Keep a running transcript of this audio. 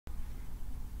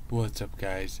What's up,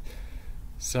 guys?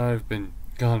 Sorry I've been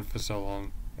gone for so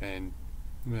long, and,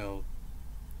 well,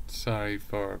 sorry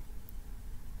for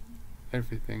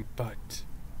everything, but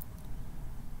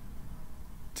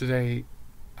today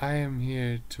I am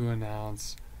here to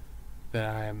announce that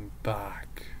I am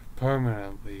back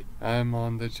permanently. I'm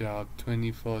on the job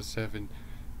 24/7.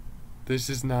 This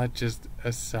is not just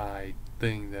a side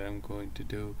thing that I'm going to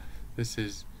do. This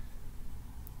is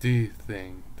the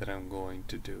thing that I'm going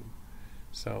to do.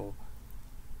 So,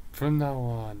 from now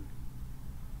on,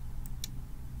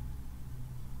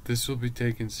 this will be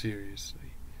taken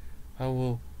seriously. I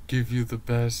will give you the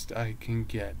best I can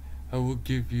get. I will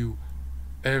give you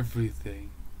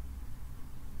everything.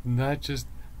 Not just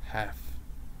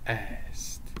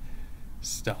half-assed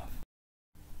stuff.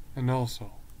 And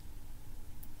also,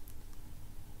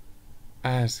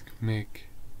 ask Mick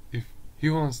if he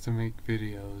wants to make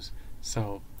videos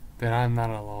so that I'm not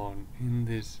alone in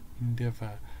this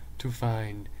endeavor to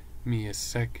find me a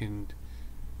second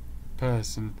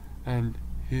person, and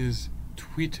his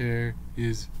Twitter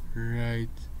is right.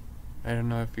 I don't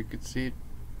know if you could see it.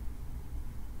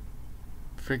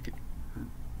 Freaking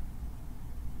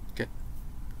get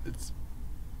it's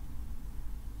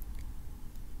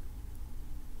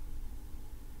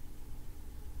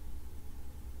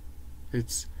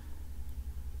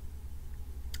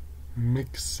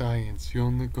Mick Science. You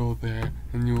only go there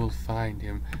and you will find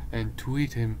him and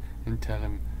tweet him and tell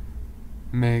him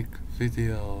make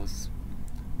videos.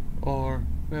 Or,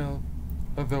 well,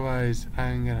 otherwise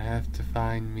I'm gonna have to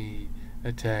find me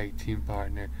a tag team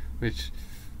partner, which,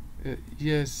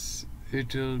 yes,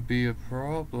 it'll be a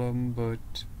problem,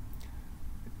 but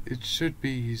it should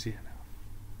be easy enough.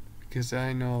 Because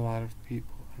I know a lot of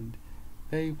people and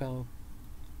they will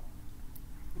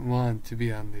want to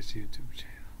be on this YouTube channel.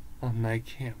 Unlike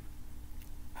him.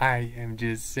 I am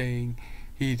just saying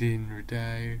he didn't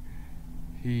retire.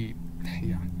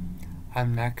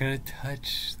 I'm not gonna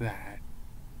touch that,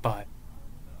 but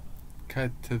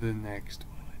cut to the next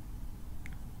one.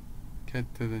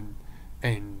 Cut to the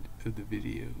end of the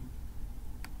video.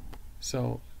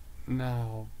 So,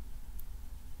 now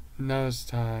it's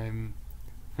time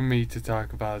for me to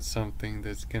talk about something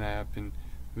that's gonna happen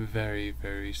very,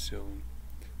 very soon.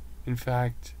 In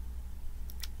fact,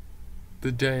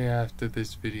 the day after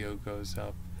this video goes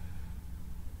up,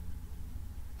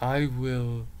 I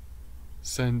will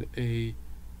send a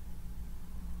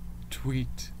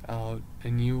tweet out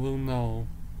and you will know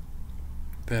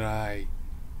that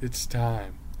it's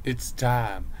time. It's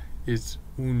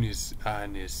Unis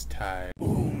Honest time.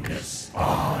 Unis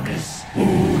Honest.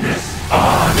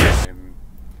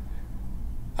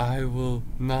 I will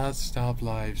not stop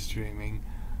live streaming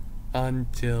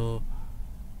until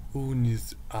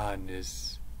Unis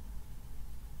Honest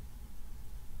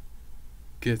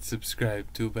get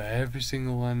subscribed to by every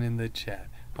single one in the chat.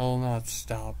 I will not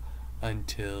stop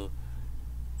until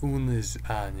Unis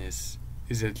Honest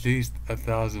is at least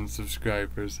 1,000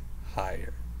 subscribers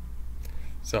higher.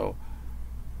 So,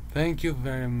 thank you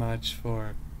very much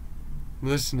for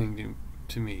listening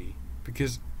to me,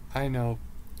 because I know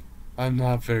I'm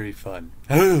not very fun.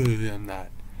 I'm not.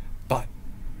 But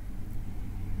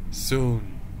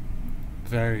soon,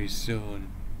 very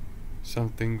soon,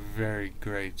 something very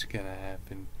great's gonna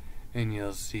happen, and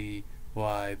you'll see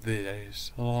why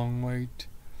this long wait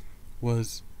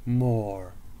was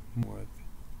more worth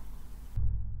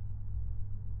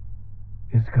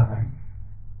it. It's coming.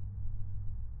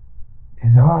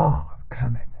 It's all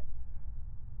coming.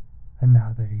 And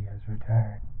now that he has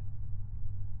returned,